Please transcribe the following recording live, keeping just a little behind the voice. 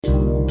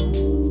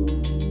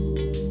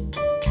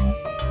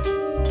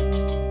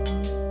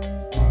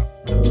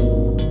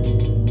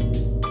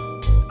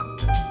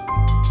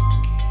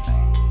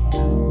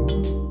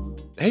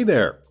Hey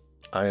there.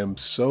 I am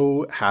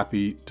so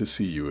happy to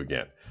see you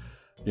again.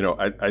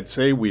 I'd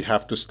say we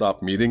have to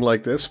stop meeting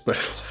like this, but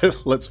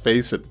let's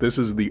face it, this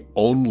is the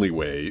only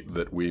way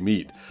that we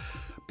meet.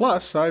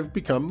 Plus, I've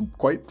become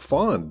quite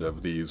fond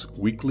of these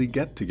weekly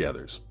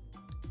get-togethers.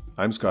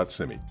 I'm Scott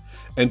Simi,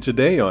 and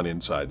today on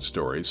Inside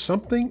Stories,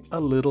 something a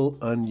little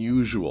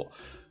unusual.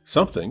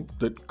 Something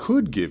that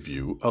could give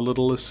you a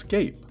little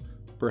escape,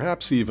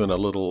 perhaps even a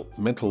little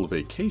mental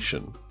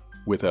vacation,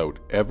 without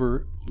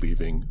ever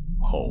leaving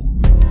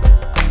home.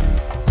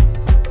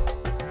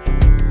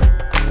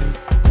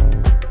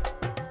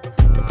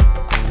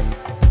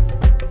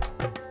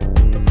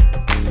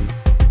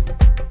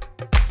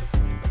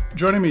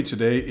 Joining me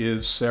today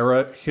is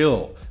Sarah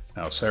Hill.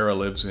 Now, Sarah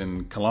lives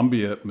in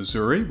Columbia,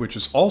 Missouri, which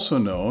is also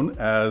known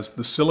as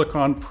the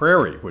Silicon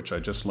Prairie, which I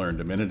just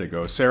learned a minute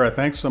ago. Sarah,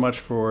 thanks so much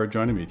for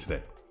joining me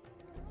today.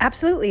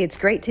 Absolutely. It's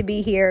great to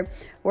be here.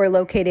 We're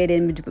located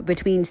in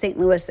between St.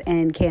 Louis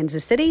and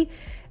Kansas City,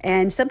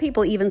 and some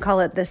people even call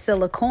it the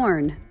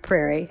Silicorn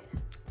Prairie.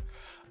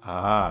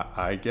 Ah,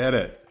 I get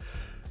it.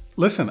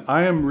 Listen,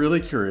 I am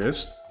really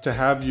curious to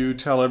have you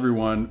tell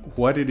everyone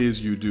what it is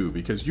you do,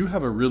 because you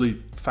have a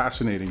really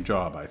fascinating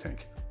job, I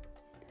think.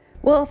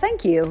 Well,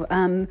 thank you.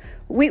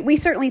 We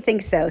certainly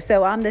think so.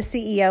 So I'm the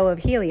CEO of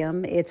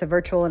Helium. It's a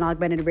virtual and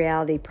augmented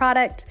reality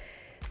product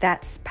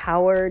that's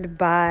powered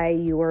by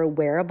your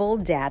wearable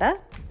data,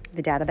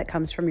 the data that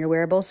comes from your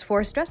wearables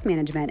for stress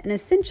management. And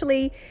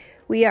essentially,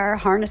 we are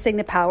harnessing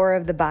the power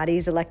of the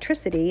body's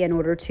electricity in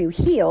order to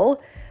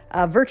heal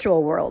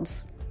virtual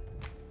worlds.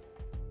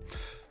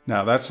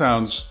 Now, that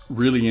sounds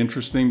really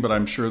interesting, but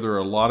I'm sure there are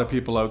a lot of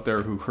people out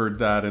there who heard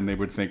that and they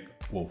would think,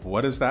 well,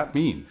 what does that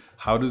mean?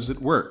 How does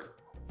it work?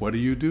 What do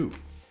you do?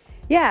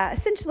 Yeah,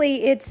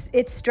 essentially it's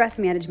stress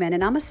management,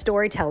 and I'm a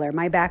storyteller.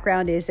 My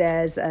background is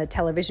as a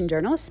television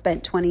journalist,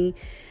 spent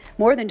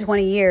more than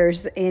 20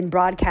 years in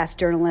broadcast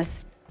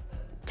journalists,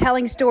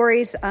 telling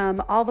stories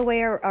all the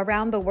way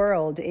around the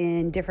world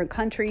in different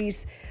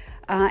countries.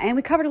 And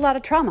we covered a lot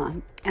of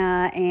trauma.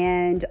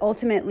 And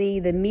ultimately,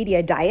 the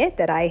media diet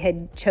that I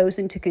had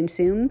chosen to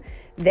consume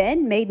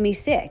then made me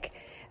sick.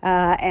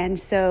 And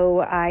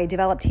so I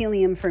developed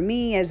Helium for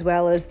me, as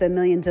well as the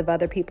millions of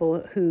other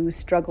people who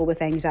struggle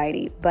with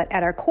anxiety. But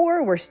at our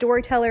core, we're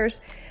storytellers,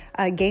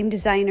 game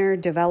designer,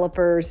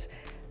 developers,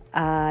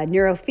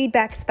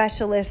 neurofeedback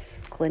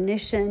specialists,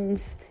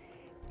 clinicians,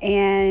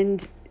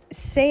 and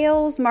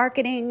sales,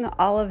 marketing,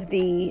 all of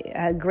the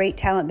great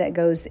talent that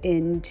goes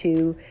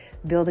into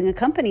building a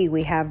company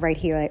we have right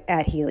here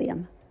at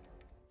Helium.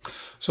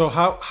 So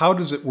how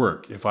does it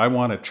work? If I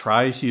want to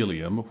try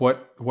Helium,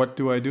 what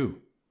do I do?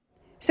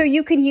 So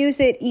you can use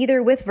it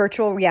either with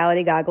virtual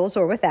reality goggles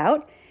or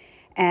without.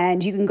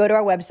 And you can go to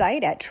our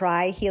website at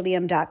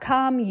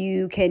tryhelium.com.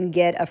 You can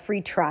get a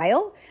free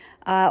trial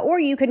or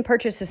you can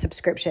purchase a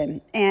subscription.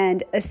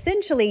 And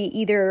essentially,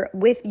 either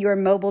with your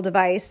mobile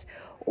device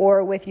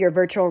or with your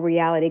virtual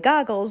reality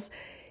goggles,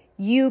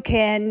 you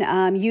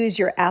can use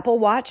your Apple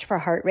Watch for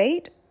heart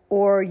rate,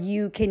 or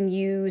you can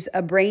use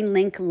a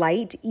BrainLink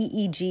Lite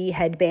EEG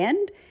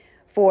headband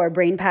for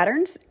brain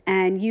patterns,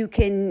 and you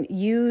can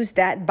use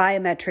that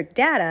biometric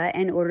data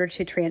in order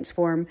to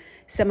transform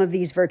some of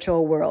these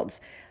virtual worlds.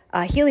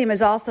 Helium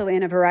is also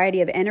in a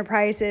variety of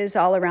enterprises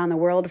all around the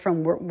world,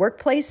 from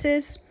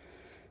workplaces,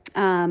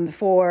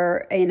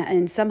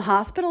 in some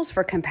hospitals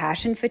for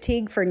compassion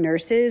fatigue for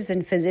nurses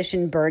and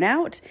physician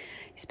burnout.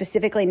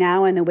 Specifically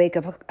now in the wake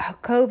of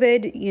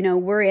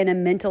COVID, we're in a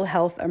mental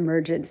health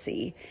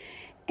emergency.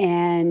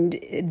 And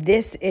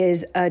this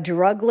is a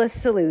drugless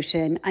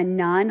solution, a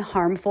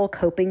non-harmful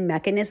coping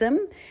mechanism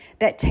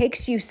that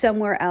takes you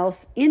somewhere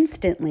else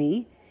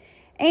instantly.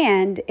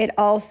 And it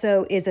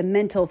also is a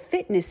mental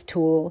fitness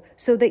tool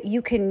so that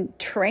you can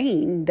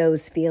train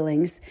those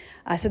feelings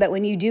so that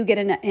when you do get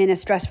in a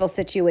stressful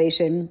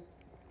situation,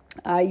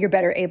 you're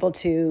better able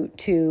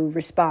to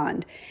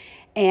respond.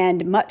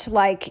 And much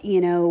like,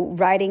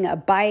 riding a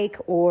bike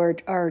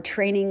or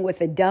training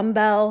with a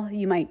dumbbell,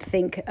 you might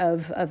think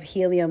of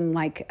Helium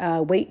like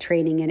weight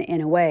training in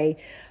a way.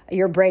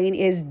 Your brain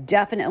is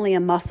definitely a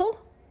muscle,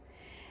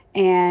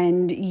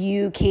 and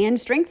you can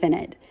strengthen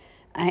it.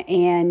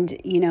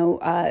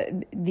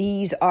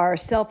 These are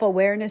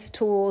self-awareness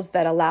tools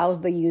that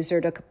allows the user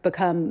to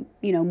become,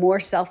 more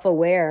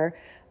self-aware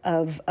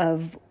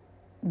of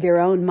their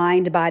own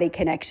mind-body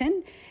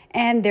connection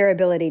and their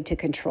ability to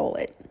control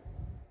it.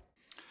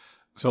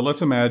 So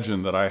let's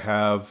imagine that I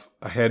have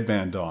a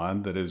headband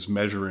on that is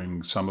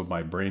measuring some of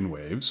my brain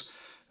waves,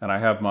 and I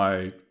have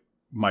my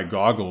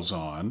goggles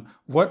on.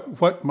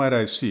 What might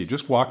I see?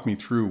 Just walk me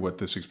through what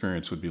this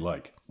experience would be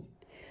like.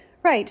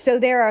 Right. So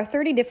there are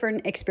 30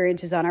 different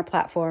experiences on our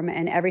platform,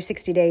 and every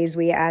 60 days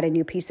we add a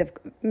new piece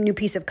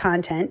of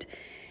content.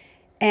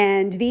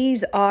 And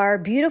these are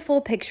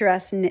beautiful,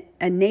 picturesque,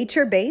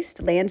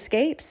 nature-based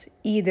landscapes,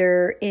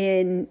 either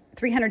in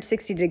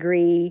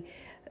 360-degree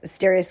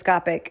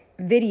stereoscopic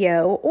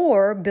video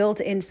or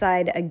built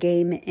inside a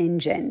game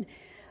engine,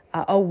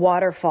 a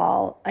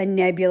waterfall, a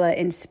nebula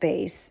in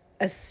space,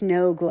 a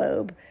snow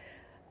globe,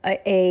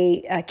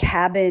 a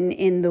cabin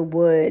in the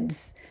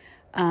woods,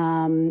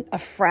 a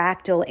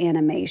fractal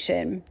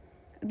animation.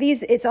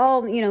 It's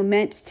all,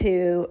 meant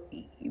to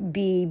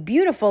be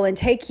beautiful and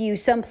take you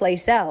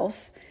someplace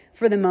else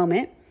for the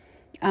moment.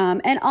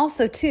 And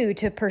also, too,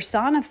 to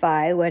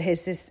personify what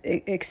has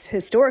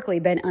historically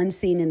been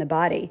unseen in the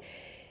body.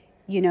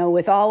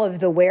 With all of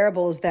the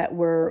wearables that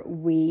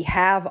we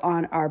have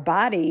on our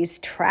bodies,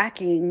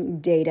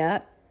 tracking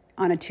data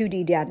on a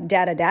 2D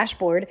data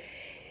dashboard,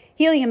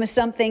 Helium is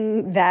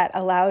something that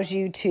allows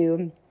you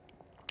to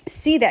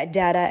see that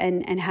data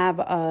and have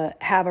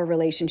a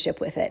relationship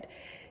with it.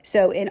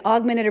 So in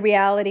augmented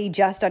reality,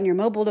 just on your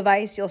mobile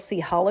device, you'll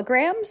see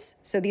holograms.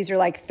 So these are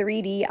like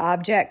 3D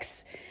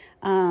objects,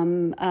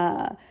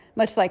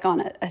 much like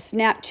on a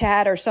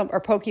Snapchat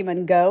or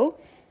Pokemon Go.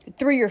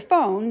 Through your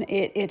phone,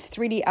 it's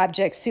 3D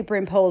objects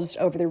superimposed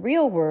over the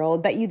real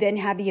world that you then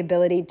have the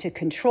ability to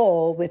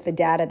control with the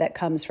data that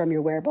comes from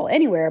your wearable.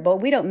 Any wearable.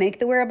 We don't make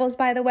the wearables,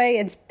 by the way.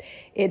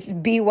 It's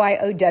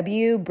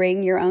BYOW,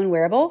 bring your own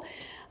wearable.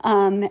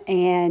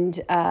 And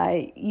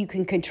you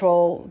can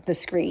control the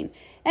screen.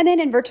 And then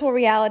in virtual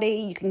reality,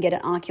 you can get an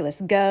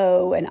Oculus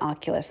Go, an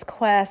Oculus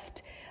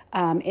Quest.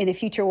 In the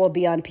future, we'll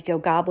be on Pico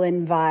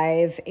Goblin,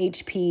 Vive,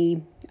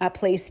 HP,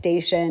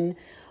 PlayStation,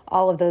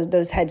 all of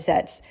those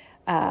headsets.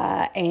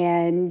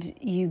 And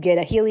you get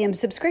a Helium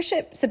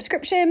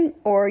subscription,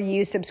 or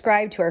you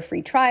subscribe to our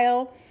free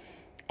trial,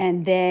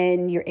 and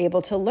then you're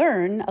able to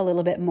learn a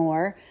little bit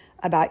more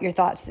about your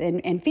thoughts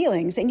and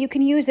feelings. And you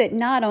can use it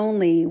not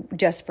only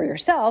just for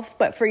yourself,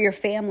 but for your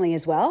family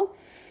as well.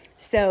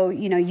 So,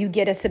 you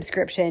get a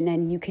subscription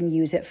and you can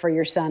use it for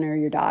your son or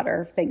your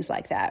daughter, things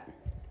like that.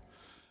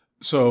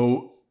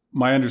 So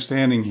my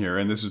understanding here,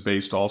 and this is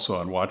based also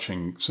on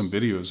watching some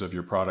videos of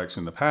your products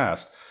in the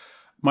past,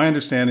 my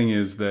understanding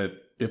is that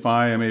if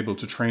I am able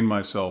to train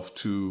myself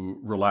to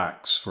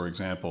relax, for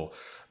example,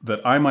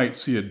 that I might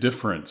see a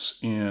difference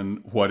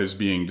in what is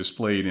being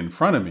displayed in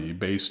front of me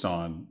based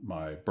on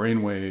my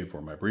brainwave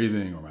or my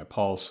breathing or my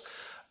pulse.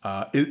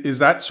 Is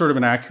that sort of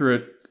an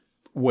accurate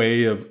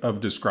way of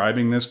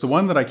describing this? The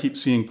one that I keep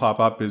seeing pop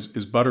up is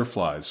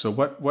butterflies. So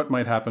what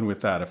might happen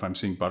with that if I'm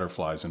seeing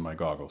butterflies in my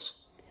goggles?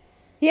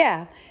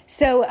 Yeah.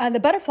 So the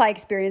butterfly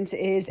experience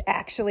is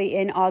actually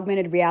in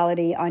augmented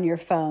reality on your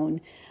phone.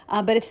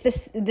 But it's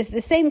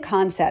the same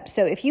concept.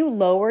 So if you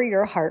lower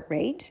your heart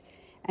rate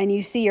and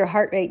you see your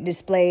heart rate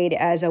displayed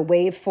as a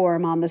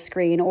waveform on the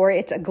screen, or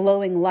it's a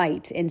glowing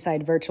light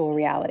inside virtual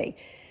reality.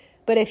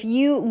 But if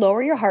you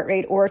lower your heart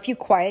rate, or if you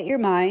quiet your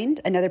mind,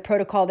 another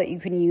protocol that you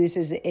can use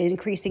is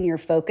increasing your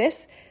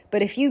focus.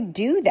 But if you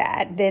do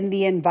that, then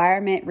the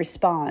environment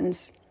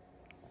responds.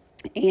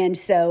 And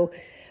so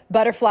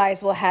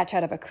butterflies will hatch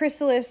out of a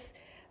chrysalis.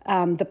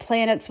 The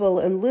planets will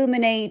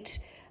illuminate.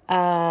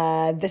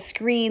 The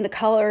screen, the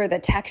color, the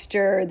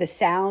texture, the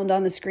sound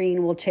on the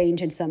screen will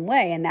change in some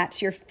way, and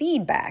that's your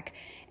feedback.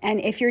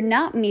 And if you're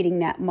not meeting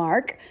that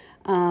mark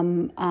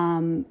via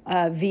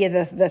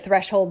the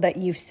threshold that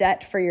you've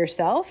set for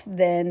yourself,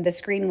 then the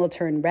screen will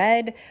turn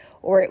red,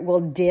 or it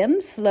will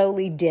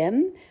slowly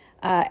dim,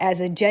 as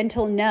a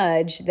gentle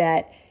nudge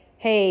that,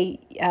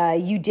 hey,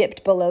 you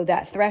dipped below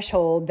that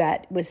threshold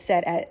that was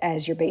set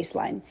as your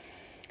baseline.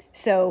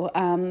 So,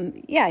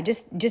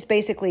 just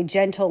basically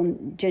gentle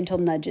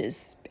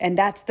nudges. And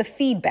that's the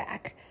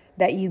feedback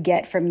that you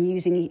get from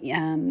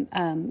using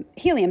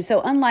Helium.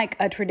 So unlike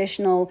a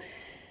traditional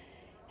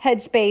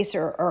Headspace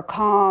or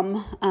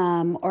Calm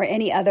or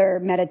any other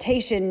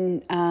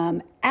meditation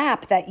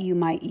app that you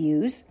might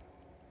use,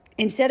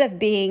 instead of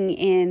being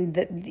in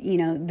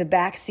the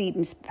back seat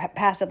and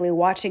passively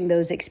watching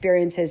those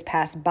experiences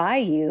pass by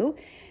you,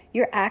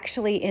 you're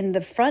actually in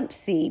the front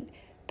seat,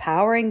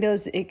 powering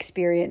those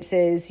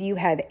experiences. You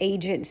have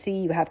agency,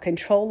 you have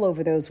control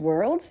over those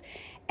worlds,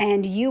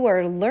 and you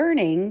are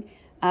learning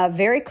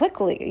very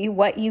quickly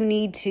what you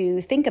need to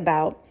think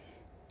about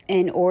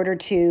in order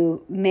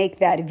to make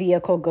that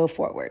vehicle go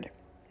forward.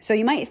 So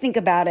you might think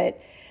about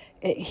it,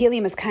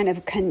 Helium is kind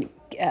of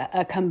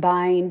a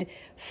combined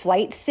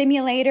flight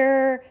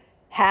simulator,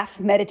 half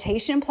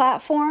meditation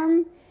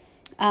platform,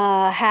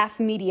 half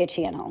media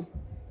channel.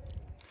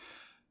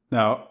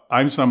 Now,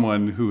 I'm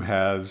someone who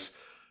has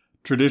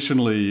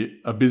traditionally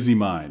a busy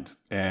mind,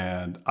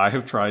 and I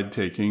have tried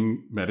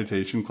taking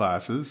meditation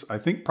classes, I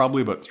think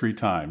probably about 3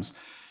 times.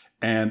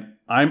 And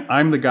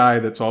I'm the guy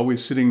that's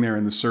always sitting there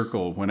in the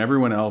circle when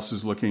everyone else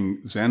is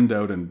looking zenned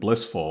out and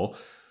blissful.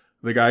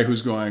 The guy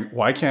who's going,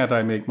 why can't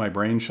I make my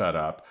brain shut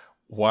up?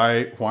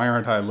 Why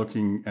aren't I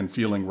looking and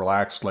feeling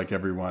relaxed like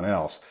everyone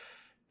else?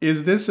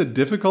 Is this a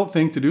difficult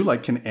thing to do?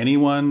 Like, can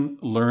anyone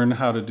learn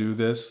how to do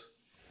this?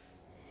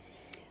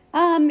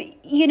 I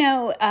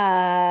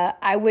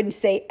wouldn't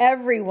say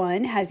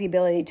everyone has the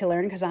ability to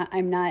learn, because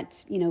I'm not,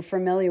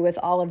 familiar with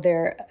all of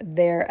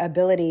their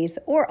abilities,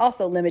 or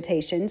also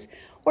limitations,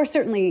 or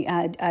certainly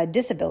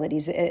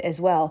disabilities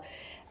as well.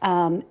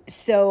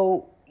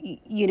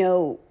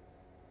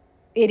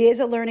 It is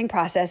a learning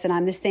process, and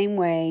I'm the same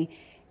way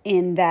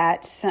in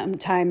that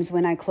sometimes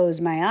when I close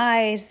my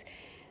eyes,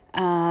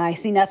 I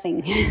see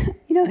nothing.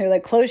 they're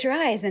like, close your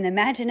eyes and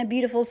imagine a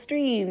beautiful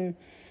stream.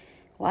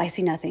 Well, I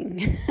see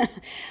nothing.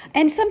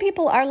 And some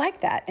people are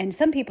like that. And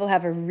some people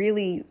have a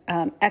really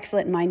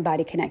excellent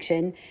mind-body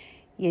connection.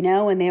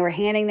 When they were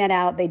handing that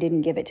out, they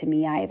didn't give it to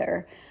me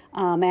either.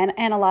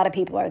 And a lot of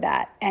people are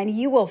that. And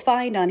you will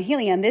find on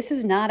Helium, this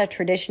is not a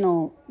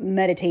traditional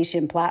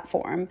meditation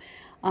platform.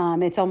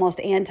 It's almost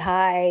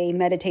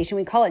anti-meditation.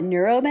 We call it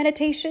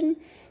neuromeditation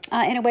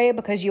in a way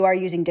because you are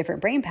using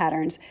different brain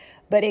patterns.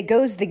 But it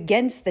goes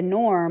against the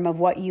norm of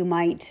what you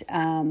might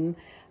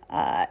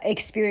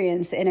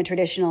experience in a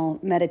traditional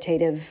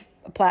meditative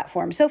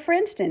platform. So for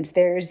instance,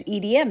 there's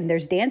EDM,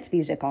 there's dance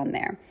music on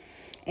there.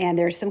 And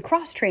there's some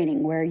cross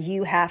training where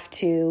you have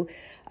to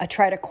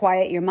try to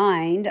quiet your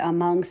mind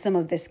among some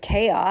of this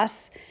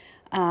chaos.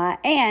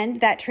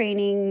 And that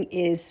training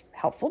is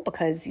helpful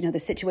because, the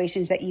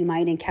situations that you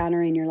might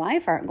encounter in your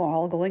life aren't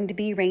all going to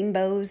be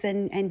rainbows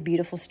and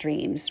beautiful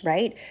streams,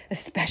 right?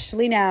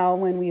 Especially now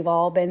when we've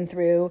all been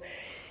through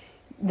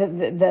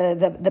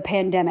the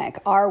pandemic.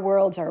 Our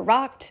worlds are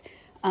rocked.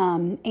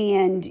 And,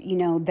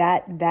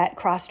 that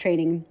cross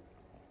training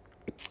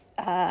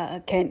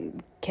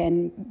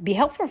can be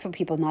helpful for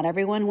people. Not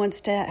everyone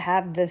wants to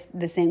have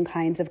the same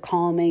kinds of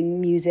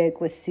calming music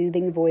with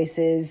soothing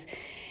voices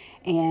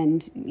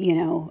and,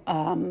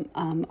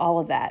 all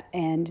of that.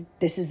 And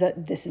this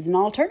is an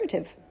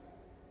alternative.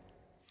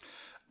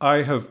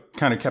 I have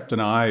kind of kept an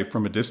eye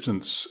from a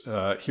distance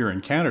here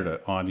in Canada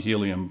on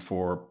Helium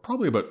for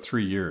probably about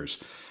 3 years.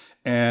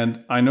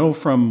 And I know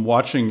from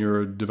watching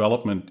your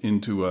development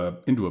into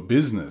a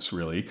business,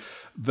 really,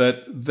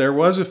 that there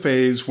was a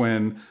phase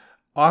when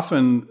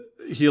often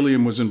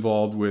Helium was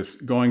involved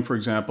with going, for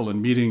example, and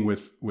meeting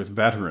with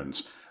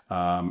veterans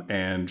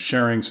and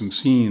sharing some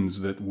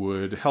scenes that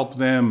would help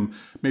them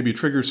maybe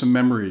trigger some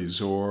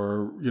memories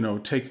or,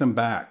 take them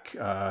back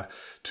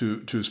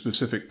to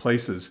specific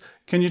places.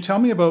 Can you tell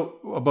me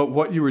about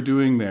what you were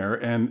doing there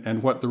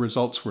and what the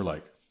results were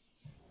like?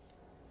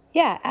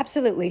 Yeah,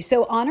 absolutely.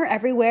 So Honor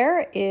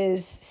Everywhere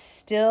is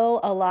still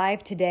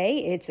alive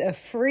today. It's a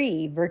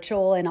free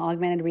virtual and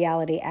augmented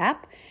reality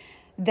app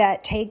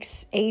that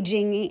takes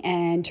aging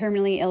and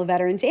terminally ill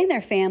veterans and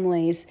their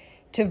families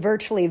to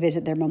virtually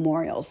visit their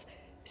memorials.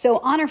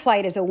 So Honor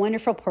Flight is a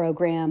wonderful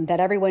program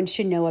that everyone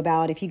should know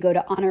about. If you go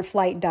to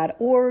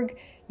honorflight.org,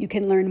 you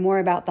can learn more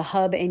about the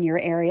hub in your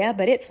area,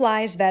 but it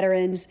flies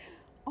veterans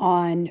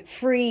on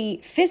free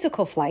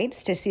physical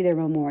flights to see their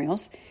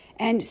memorials.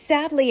 And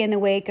sadly, in the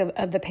wake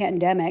of the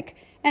pandemic,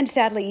 and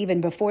sadly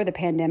even before the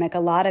pandemic, a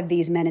lot of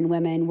these men and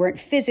women weren't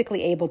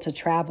physically able to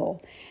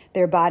travel.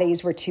 Their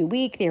bodies were too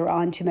weak, they were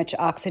on too much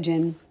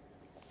oxygen,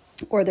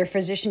 or their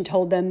physician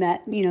told them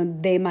that,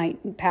 they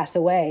might pass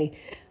away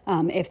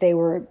if they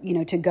were,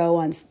 to go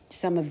on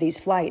some of these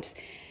flights.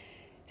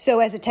 So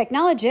as a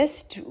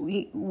technologist,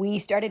 we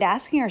started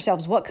asking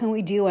ourselves, what can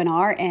we do on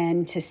our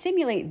end to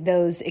simulate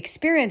those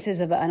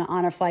experiences of an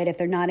honor flight if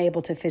they're not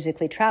able to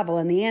physically travel?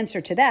 And the answer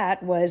to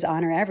that was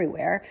Honor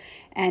Everywhere.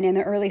 And in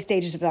the early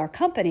stages of our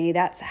company,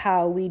 that's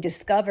how we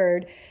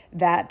discovered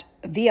that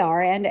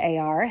VR and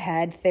AR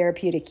had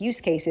therapeutic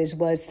use cases,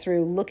 was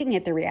through looking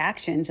at the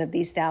reactions of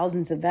these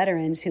thousands of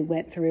veterans who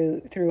went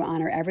through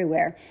Honor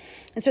Everywhere.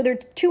 And so there are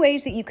two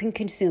ways that you can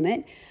consume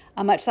it.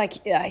 Much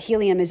like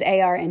Helium is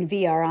AR and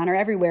VR, Honor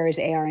Everywhere is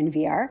AR and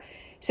VR.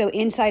 So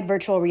inside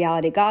virtual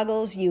reality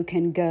goggles, you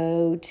can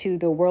go to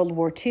the World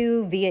War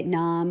II,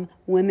 Vietnam,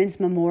 Women's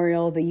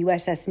Memorial, the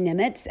USS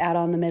Nimitz out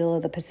on the middle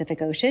of the Pacific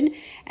Ocean,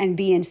 and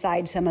be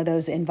inside some of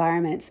those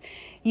environments.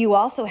 You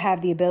also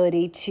have the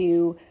ability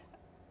to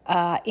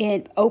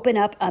open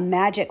up a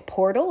magic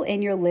portal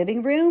in your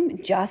living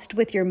room just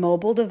with your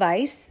mobile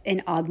device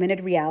in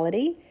augmented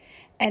reality.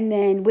 And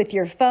then with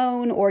your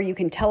phone, or you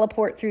can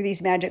teleport through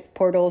these magic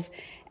portals.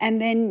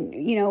 And then,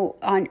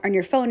 on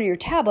your phone or your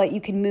tablet,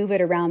 you can move it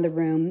around the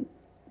room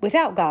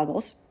without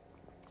goggles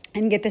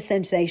and get the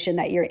sensation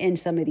that you're in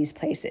some of these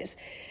places.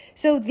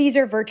 So these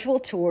are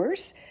virtual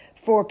tours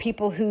for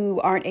people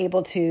who aren't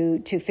able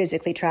to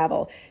physically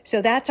travel.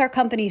 So that's our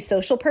company's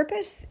social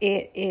purpose.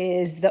 It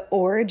is the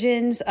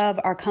origins of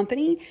our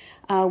company.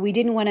 We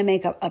didn't want to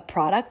make a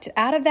product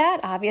out of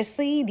that.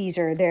 Obviously, these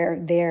are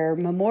their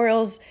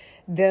memorials.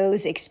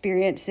 Those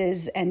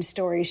experiences and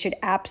stories should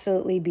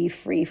absolutely be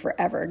free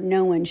forever.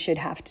 No one should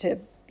have to,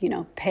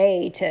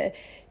 pay to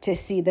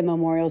see the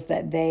memorials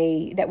that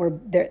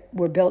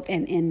were built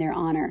in their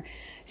honor.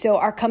 So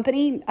our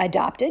company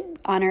adopted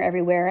Honor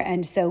Everywhere,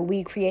 and so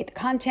we create the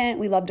content.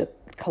 We love to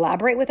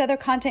collaborate with other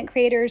content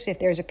creators. If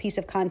there's a piece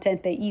of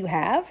content that you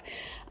have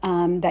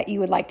that you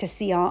would like to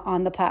see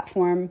on the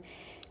platform,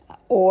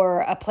 or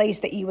a place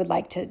that you would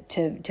like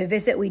to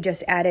visit, we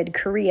just added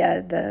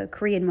Korea, the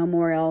Korean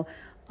memorial,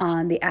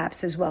 on the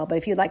apps as well. But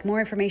if you'd like more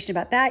information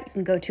about that, you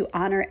can go to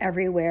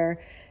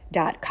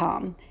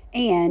honoreverywhere.com,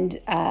 and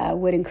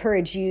would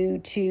encourage you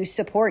to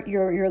support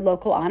your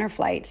local honor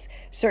flights.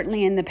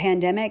 Certainly in the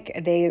pandemic,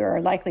 they are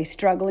likely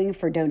struggling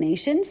for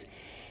donations.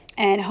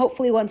 And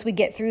hopefully once we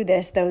get through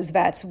this, those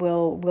vets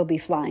will be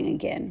flying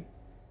again.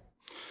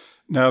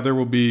 Now, there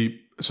will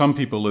be some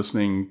people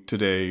listening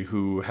today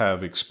who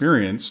have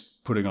experienced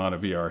putting on a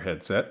VR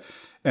headset,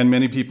 and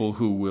many people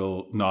who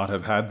will not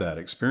have had that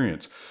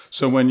experience.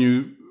 So when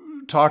you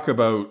talk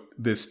about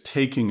this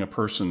taking a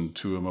person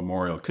to a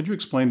memorial, could you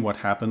explain what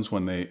happens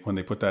when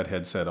they put that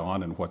headset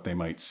on and what they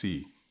might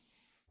see?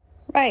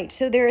 Right.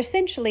 So they're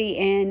essentially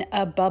in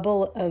a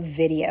bubble of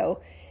video.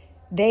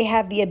 They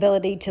have the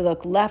ability to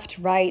look left,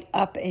 right,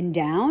 up, and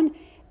down.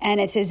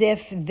 And it's as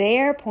if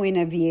their point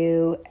of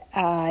view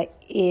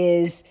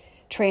is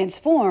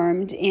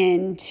transformed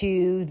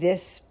into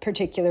this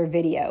particular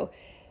video.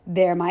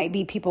 There might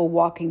be people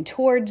walking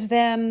towards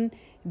them.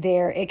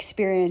 They're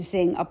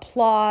experiencing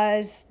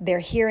applause. They're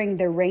hearing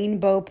the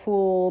rainbow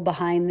pool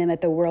behind them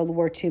at the World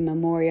War II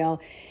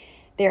Memorial.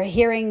 They're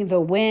hearing the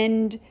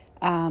wind,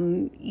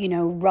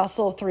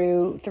 rustle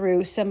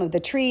through some of the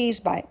trees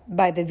by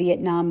the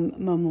Vietnam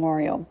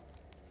Memorial.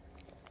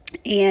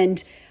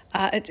 And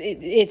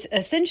it's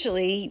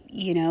essentially,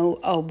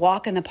 a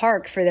walk in the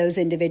park for those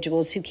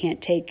individuals who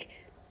can't take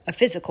a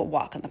physical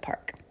walk in the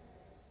park.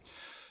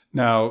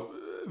 Now,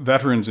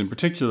 veterans in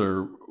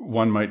particular,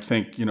 one might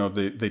think,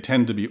 they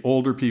tend to be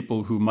older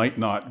people who might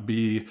not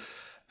be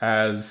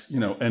as,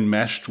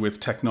 enmeshed with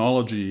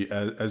technology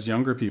as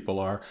younger people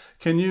are.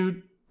 Can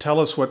you tell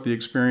us what the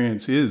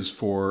experience is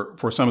for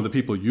some of the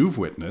people you've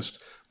witnessed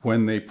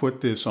when they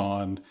put this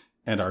on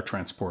and are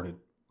transported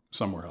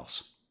somewhere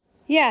else?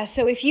 Yeah,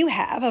 so if you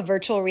have a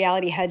virtual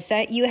reality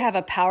headset, you have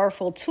a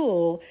powerful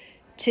tool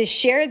to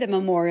share the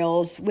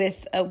memorials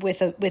with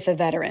a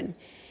veteran.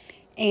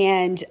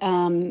 And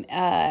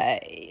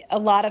a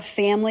lot of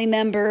family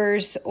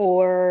members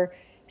or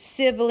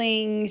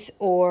siblings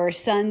or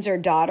sons or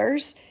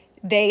daughters,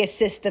 they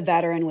assist the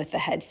veteran with the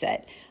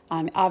headset.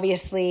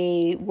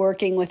 Obviously,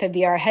 working with a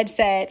VR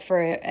headset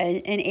for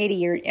an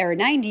 80 or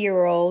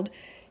 90-year-old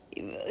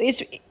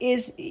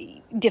is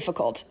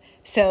difficult.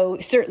 So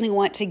certainly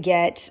want to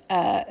get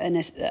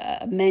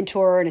a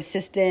mentor, an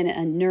assistant,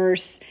 a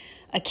nurse,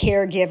 a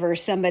caregiver,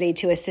 somebody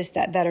to assist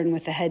that veteran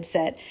with the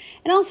headset.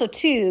 And also,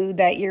 too,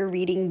 that you're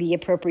reading the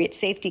appropriate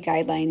safety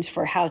guidelines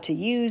for how to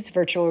use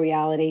virtual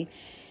reality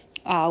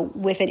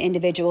with an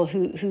individual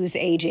who's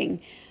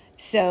aging.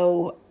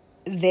 So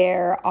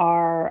there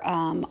are,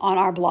 on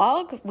our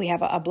blog, we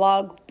have a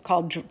blog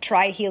called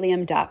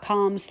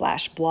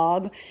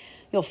tryhelium.com/blog.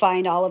 You'll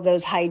find all of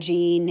those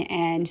hygiene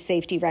and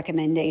safety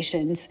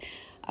recommendations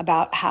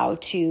about how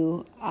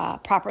to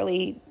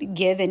properly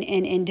give an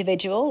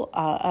individual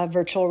a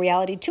virtual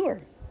reality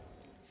tour.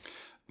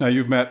 Now,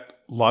 you've met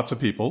lots of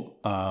people,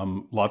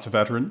 lots of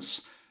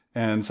veterans,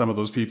 and some of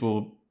those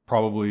people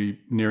probably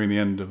nearing the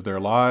end of their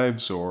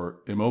lives or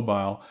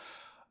immobile.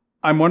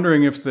 I'm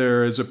wondering if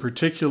there is a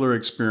particular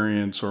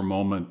experience or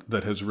moment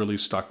that has really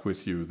stuck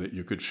with you that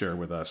you could share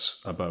with us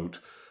about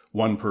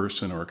one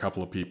person or a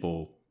couple of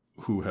people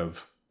who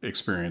have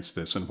experienced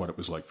this and what it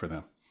was like for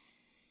them.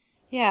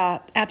 Yeah,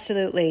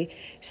 absolutely.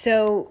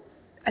 So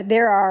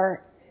there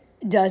are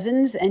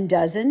dozens and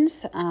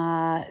dozens.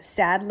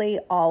 Sadly,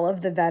 all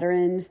of the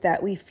veterans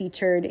that we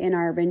featured in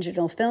our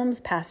original films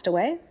passed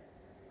away.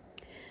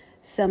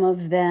 Some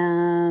of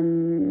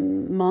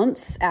them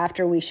months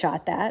after we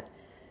shot that.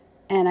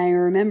 And I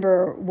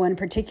remember one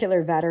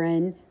particular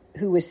veteran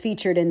who was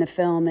featured in the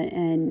film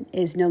and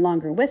is no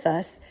longer with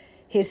us.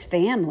 His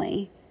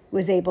family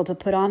was able to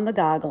put on the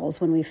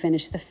goggles when we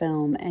finished the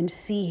film and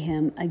see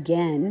him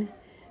again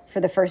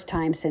for the first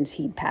time since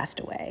he'd passed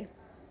away.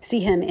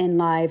 See him in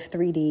live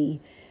 3D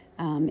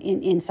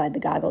inside the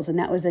goggles. And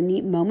that was a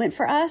neat moment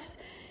for us,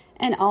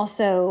 and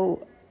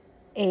also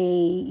a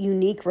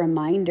unique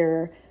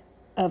reminder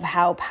of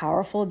how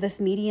powerful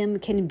this medium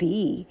can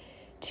be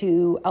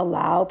to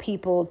allow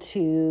people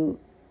to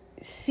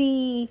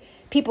see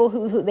people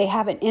who they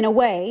haven't, in a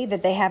way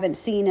that they haven't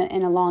seen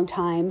in a long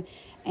time,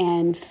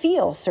 and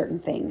feel certain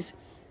things.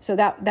 So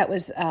that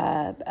was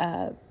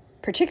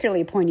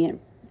particularly poignant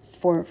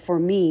for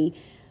me.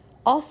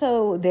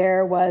 Also,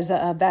 there was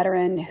a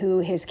veteran who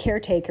his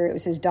caretaker, it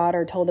was his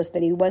daughter, told us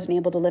that he wasn't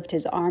able to lift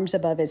his arms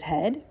above his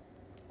head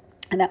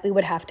and that we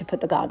would have to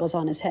put the goggles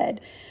on his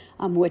head,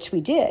 which we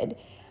did.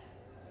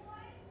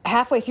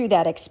 Halfway through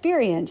that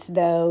experience,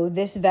 though,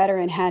 this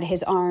veteran had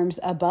his arms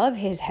above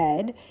his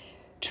head,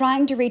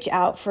 trying to reach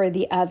out for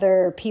the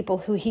other people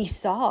who he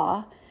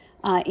saw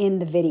in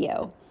the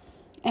video.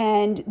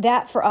 And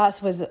that for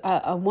us was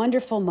a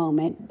wonderful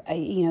moment.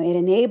 It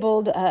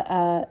enabled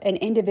an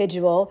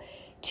individual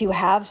to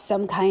have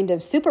some kind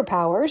of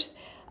superpowers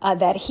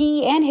that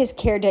he and his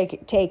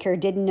caretaker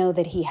didn't know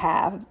that he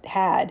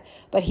had,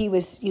 but he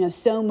was,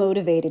 so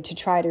motivated to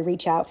try to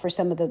reach out for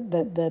some of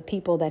the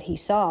people that he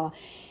saw.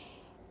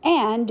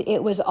 And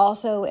it was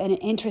also an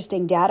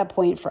interesting data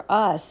point for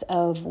us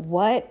of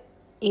what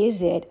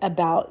is it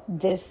about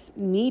this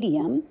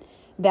medium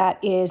that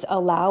is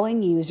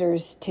allowing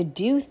users to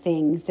do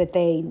things that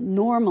they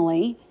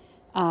normally,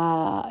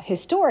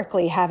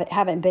 historically,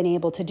 haven't been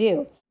able to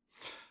do.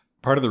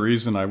 Part of the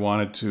reason I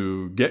wanted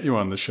to get you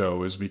on the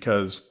show is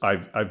because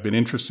I've been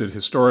interested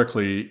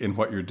historically in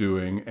what you're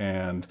doing,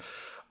 and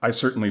I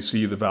certainly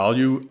see the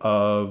value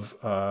of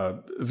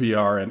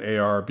VR and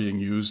AR being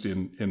used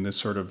in this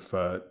sort of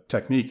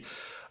technique.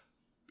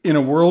 In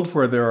a world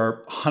where there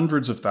are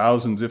hundreds of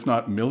thousands, if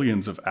not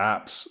millions of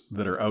apps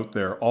that are out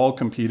there, all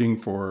competing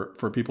for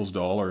people's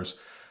dollars,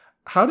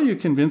 how do you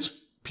convince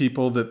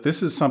people that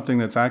this is something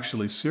that's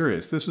actually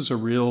serious? This is a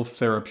real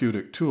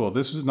therapeutic tool.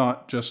 This is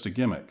not just a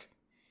gimmick.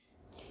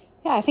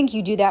 Yeah, I think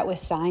you do that with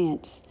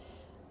science.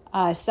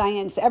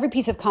 Science, every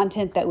piece of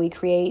content that we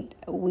create,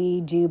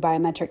 we do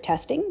biometric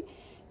testing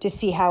to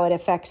see how it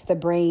affects the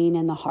brain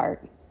and the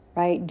heart,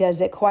 right?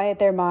 Does it quiet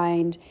their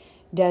mind?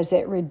 Does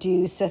it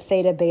reduce a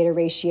theta beta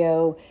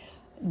ratio?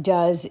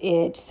 Does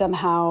it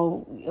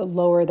somehow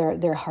lower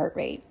their heart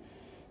rate?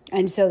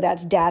 And so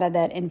that's data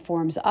that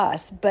informs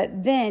us.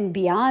 But then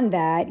beyond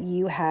that,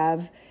 you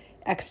have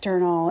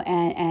external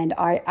and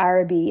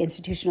IRB,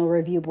 Institutional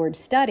Review Board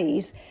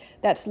studies,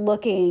 that's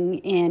looking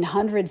in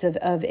hundreds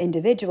of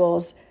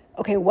individuals,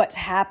 okay, what's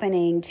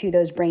happening to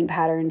those brain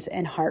patterns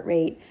and heart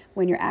rate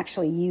when you're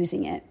actually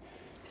using it.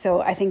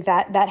 So I think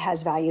that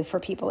has value for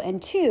people.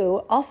 And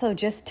two, also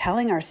just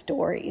telling our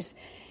stories.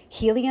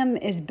 Helium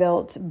is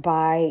built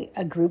by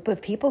a group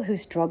of people who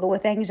struggle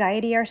with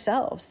anxiety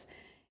ourselves.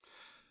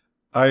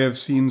 I have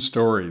seen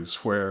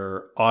stories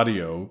where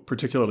audio,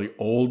 particularly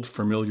old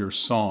familiar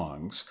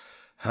songs,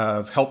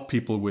 have helped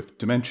people with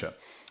dementia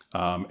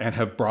and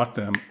have brought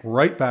them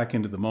right back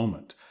into the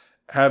moment.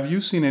 Have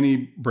you seen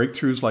any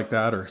breakthroughs like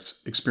that or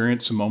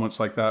experienced some moments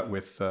like that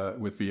with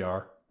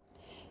VR?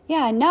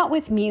 Yeah, not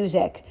with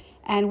music.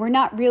 And we're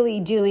not really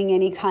doing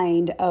any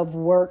kind of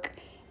work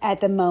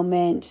at the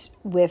moment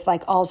with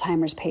like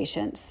Alzheimer's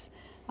patients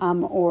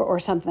or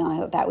something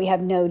like that. We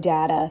have no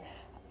data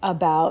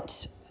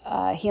about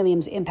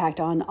helium's impact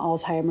on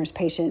Alzheimer's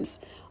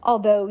patients,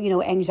 although,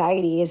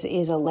 anxiety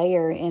is a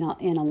layer in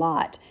a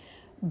lot.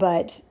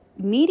 But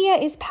media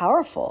is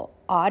powerful.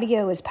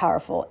 Audio is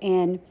powerful.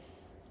 And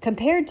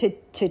compared to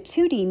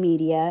 2D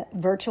media,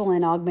 virtual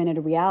and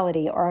augmented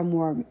reality are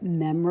more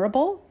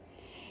memorable.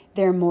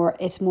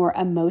 It's more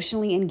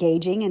emotionally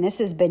engaging, and this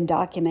has been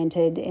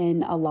documented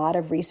in a lot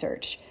of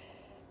research.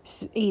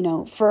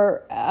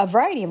 For a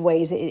variety of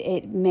ways,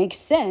 it makes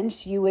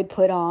sense. You would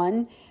put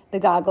on the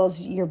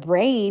goggles, your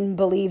brain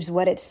believes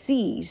what it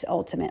sees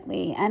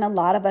ultimately, and a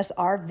lot of us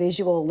are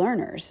visual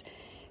learners.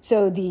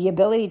 So the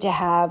ability to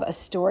have a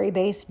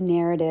story-based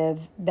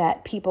narrative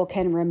that people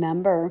can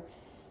remember,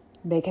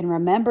 they can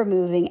remember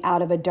moving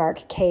out of a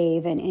dark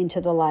cave and into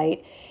the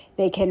light.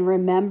 They can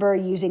remember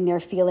using their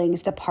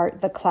feelings to part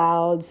the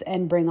clouds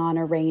and bring on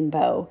a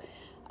rainbow.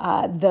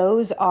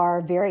 Those are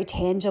very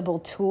tangible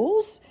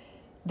tools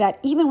that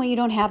even when you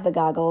don't have the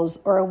goggles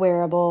or a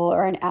wearable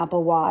or an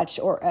Apple Watch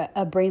or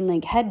a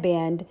BrainLink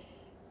headband,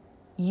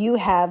 you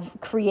have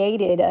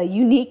created a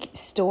unique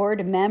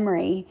stored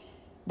memory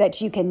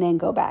that you can then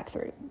go back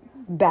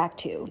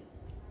to.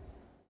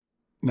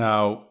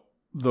 Now,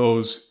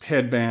 those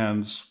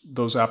headbands,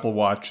 those Apple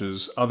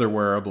Watches, other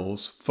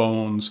wearables,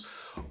 phones,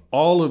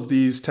 all of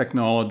these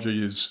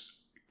technologies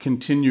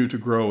continue to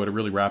grow at a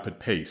really rapid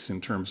pace in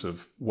terms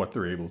of what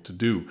they're able to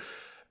do.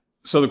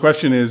 So the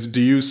question is,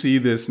 do you see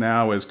this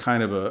now as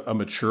kind of a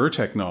mature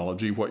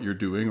technology, what you're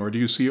doing, or do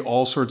you see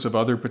all sorts of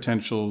other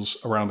potentials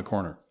around the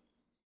corner?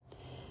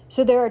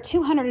 So there are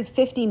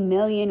 250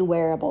 million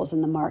wearables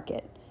in the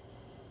market,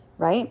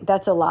 right?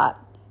 That's a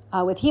lot.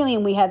 With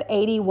Helium, we have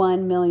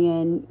 81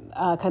 million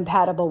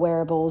compatible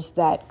wearables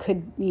that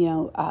could,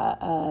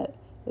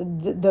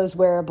 those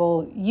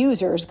wearable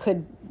users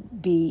could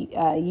be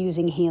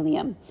using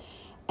Helium.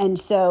 And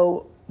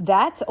so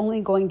that's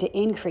only going to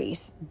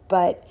increase,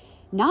 but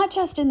not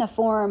just in the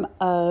form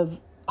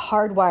of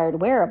hardwired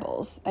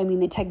wearables. I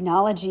mean, the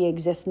technology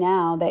exists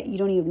now that you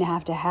don't even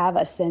have to have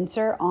a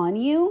sensor on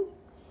you,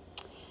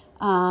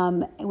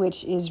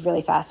 which is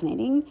really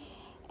fascinating.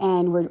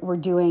 And we're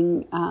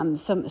doing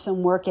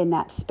some work in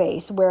that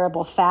space.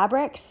 Wearable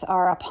fabrics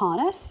are upon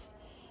us.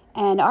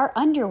 And our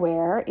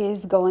underwear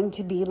is going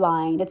to be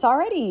lined. It's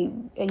already,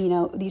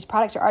 these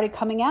products are already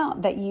coming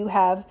out that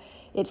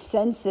it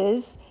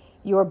senses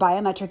your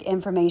biometric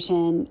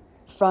information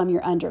from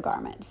your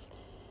undergarments.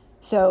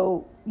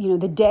 So,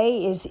 the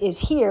day is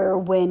here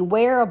when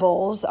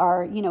wearables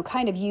are,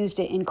 kind of used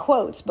in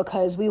quotes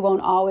because we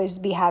won't always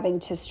be having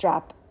to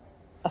strap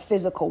a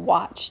physical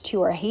watch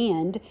to our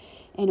hand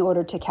in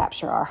order to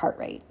capture our heart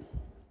rate.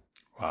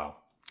 Wow.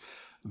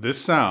 This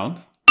sound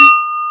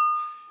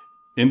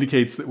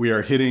indicates that we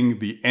are hitting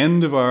the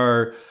end of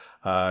our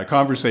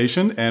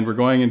conversation, and we're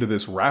going into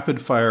this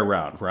rapid fire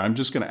round where I'm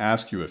just going to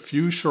ask you a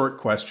few short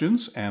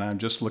questions, and I'm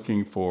just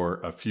looking for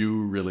a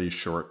few really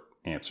short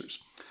answers.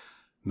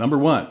 Number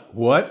one,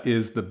 what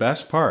is the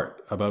best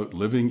part about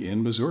living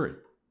in Missouri?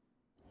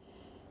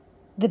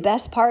 The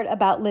best part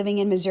about living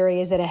in Missouri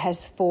is that it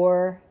has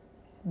 4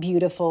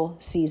 beautiful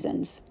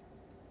seasons.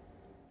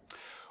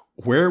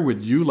 Where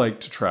would you like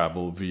to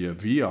travel via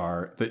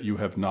VR that you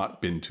have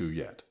not been to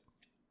yet?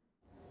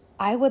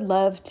 I would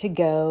love to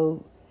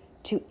go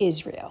to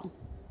Israel.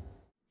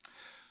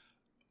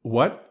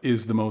 What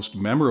is the most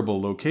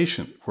memorable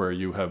location where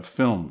you have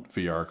filmed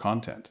VR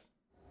content?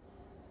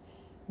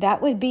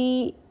 That would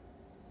be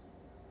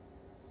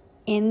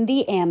in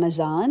the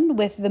Amazon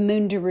with the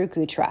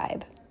Munduruku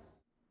tribe.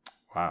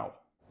 Wow.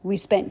 We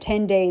spent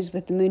 10 days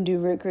with the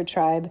Munduruku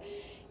tribe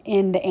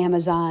in the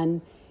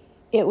Amazon.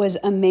 It was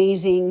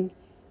amazing,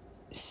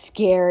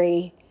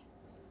 scary,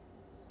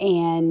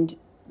 and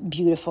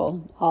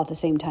beautiful all at the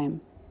same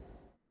time.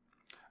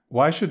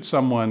 Why should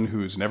someone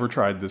who's never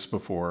tried this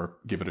before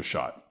give it a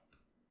shot?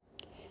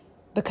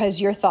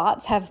 Because your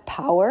thoughts have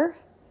power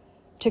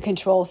to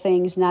control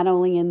things not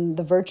only in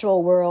the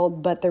virtual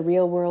world, but the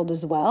real world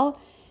as well.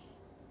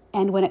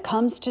 And when it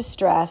comes to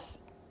stress,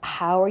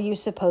 how are you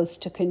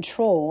supposed to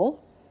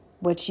control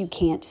what you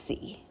can't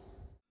see?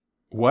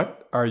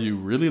 What are you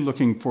really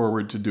looking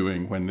forward to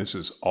doing when this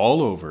is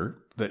all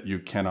over that you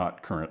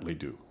cannot currently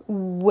do?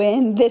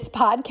 When this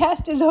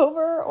podcast is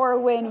over, or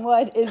when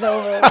what is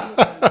over?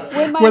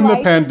 When the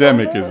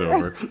pandemic is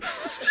over.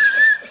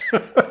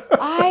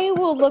 I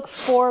will look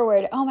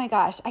forward. Oh my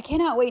gosh, I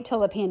cannot wait till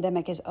the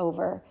pandemic is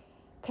over,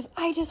 because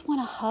I just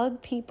want to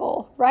hug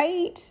people,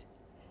 right?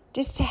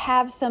 Just to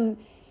have some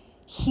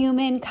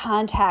human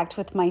contact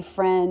with my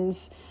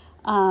friends.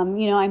 I'm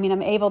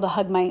able to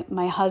hug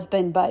my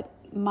husband, but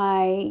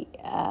my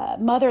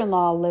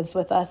mother-in-law lives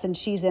with us, and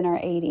she's in her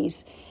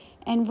 80s.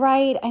 And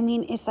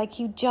it's like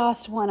you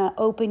just want to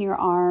open your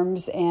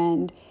arms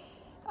and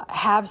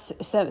have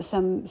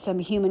some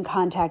human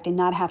contact and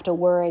not have to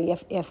worry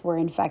if we're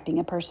infecting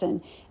a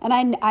person.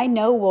 And I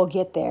know we'll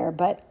get there,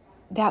 but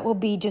that will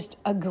be just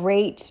a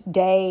great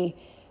day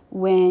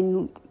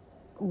when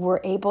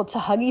we're able to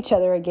hug each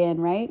other again,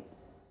 right?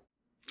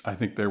 I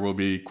think there will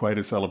be quite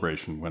a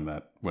celebration when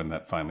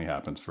that finally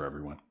happens for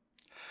everyone.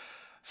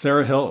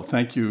 Sarah Hill,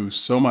 thank you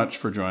so much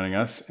for joining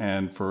us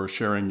and for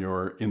sharing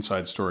your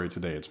inside story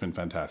today. It's been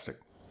fantastic.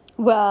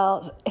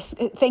 Well,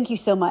 thank you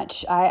so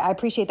much. I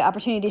appreciate the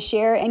opportunity to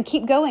share, and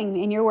keep going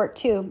in your work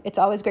too. It's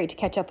always great to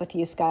catch up with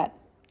you, Scott.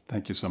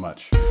 Thank you so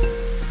much.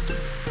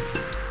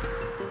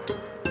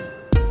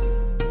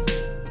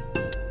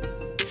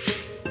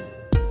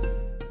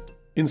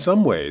 In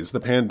some ways, the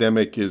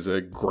pandemic is a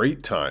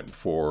great time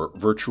for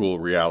virtual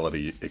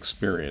reality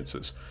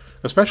experiences,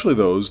 especially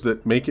those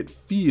that make it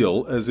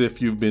feel as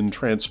if you've been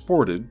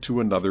transported to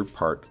another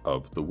part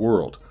of the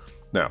world.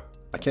 Now,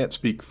 I can't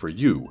speak for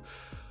you,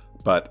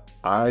 but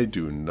I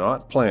do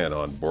not plan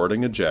on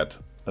boarding a jet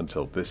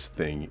until this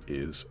thing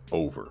is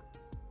over.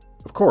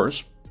 Of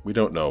course, we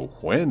don't know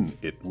when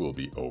it will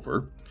be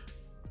over,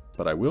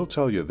 but I will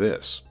tell you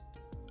this: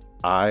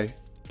 I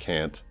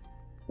can't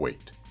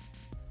wait.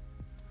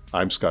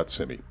 I'm Scott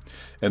Simi,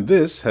 and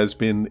this has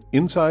been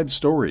Inside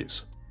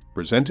Stories,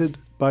 presented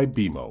by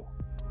BMO.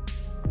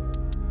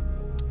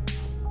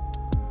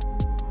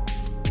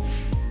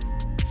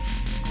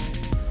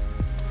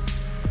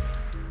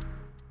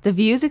 The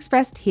views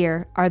expressed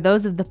here are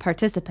those of the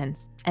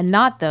participants and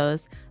not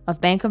those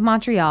of Bank of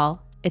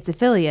Montreal, its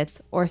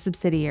affiliates, or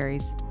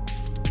subsidiaries.